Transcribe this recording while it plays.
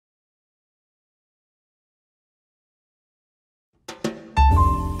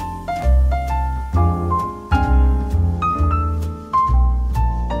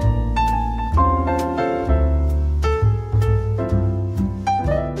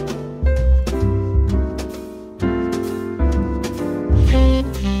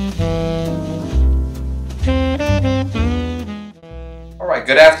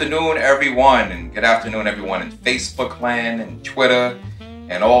Good afternoon, everyone, and good afternoon, everyone in Facebook land and Twitter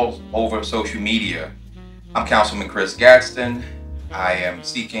and all over social media. I'm Councilman Chris Gadsden. I am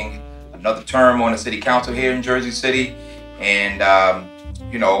seeking another term on the City Council here in Jersey City, and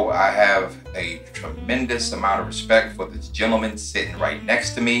I have a tremendous amount of respect for this gentleman sitting right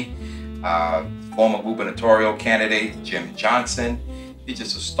next to me, former gubernatorial candidate Jim Johnson. He's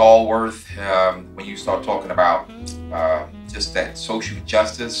just a stalwart. When you start talking about just that social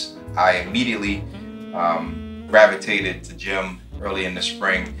justice, I immediately gravitated to Jim early in the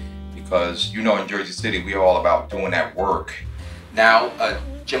spring because, in Jersey City, we're all about doing that work. Now,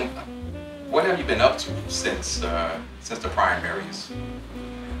 Jim, what have you been up to since the primaries?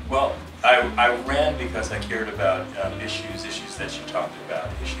 Well, I ran because I cared about issues that you talked about,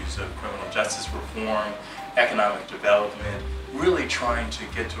 issues of criminal justice reform, economic development, really trying to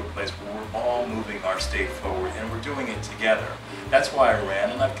get to a place where we're all moving our state forward and we're doing it together. That's why I ran,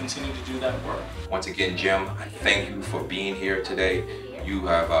 and I've continued to do that work. Once again, Jim, I thank you for being here today. You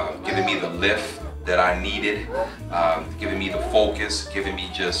have given me the lift that I needed, given me the focus, given me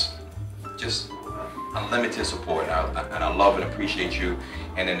just unlimited support, and I love and appreciate you.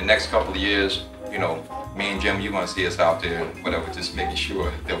 And in the next couple of years, me and Jim, you're going to see us out there, whatever, just making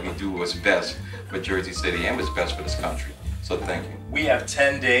sure that we do what's best for Jersey City and what's best for this country. So thank you. We have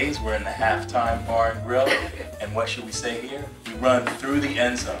 10 days. We're in the halftime bar and grill. And what should we say here? We run through the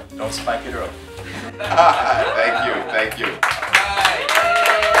end zone. Don't spike it early. Thank you. Thank you.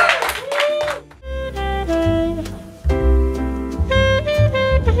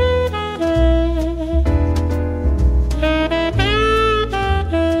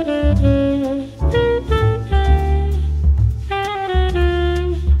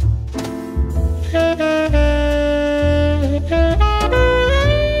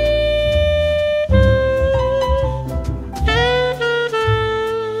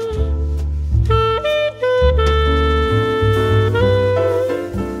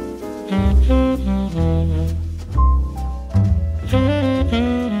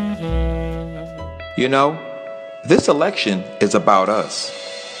 This election is about us.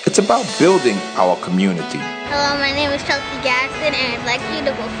 It's about building our community. Hello, my name is Chelsea Gadsden, and I'd like you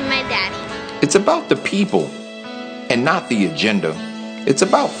to vote for my daddy. It's about the people and not the agenda. It's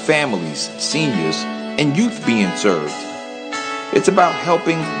about families, seniors, and youth being served. It's about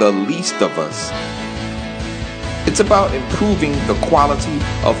helping the least of us. It's about improving the quality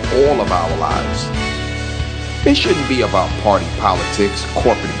of all of our lives. It shouldn't be about party politics,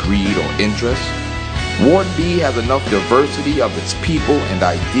 corporate greed, or interest. Ward B has enough diversity of its people and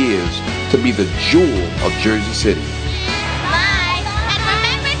ideas to be the jewel of Jersey City. Bye, and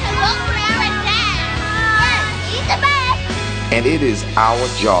remember to vote for our dad. He's the best. And it is our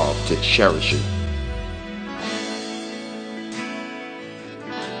job to cherish it.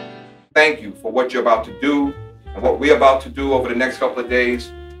 Thank you for what you're about to do and what we're about to do over the next couple of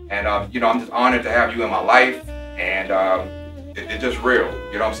days. And I'm just honored to have you in my life, and it's just real.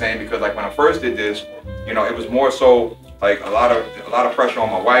 You know what I'm saying? Because like when I first did this, it was more so like a lot of pressure on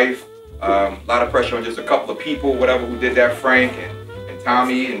my wife, a lot of pressure on just a couple of people, whatever, who did that, Frank and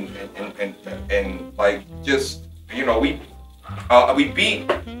Tommy and like just we beat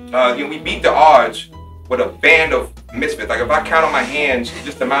the odds with a band of misfits. Like if I count on my hands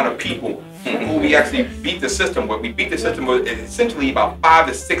just the amount of people who we actually beat the system with, we beat the system with essentially about 5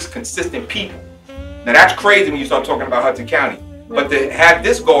 to 6 consistent people. Now that's crazy when you start talking about Hudson County. But to have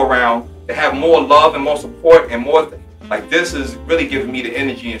this go around, to have more love and more support and more like this is really giving me the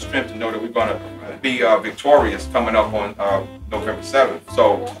energy and strength to know that we're going to be victorious coming up on November 7th.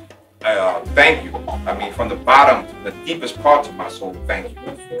 So thank you. I mean, from the bottom, the deepest parts of my soul, thank you.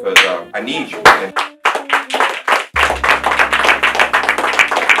 Because I need you.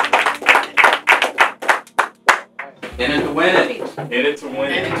 In it to win it. In it to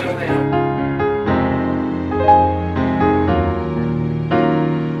win it.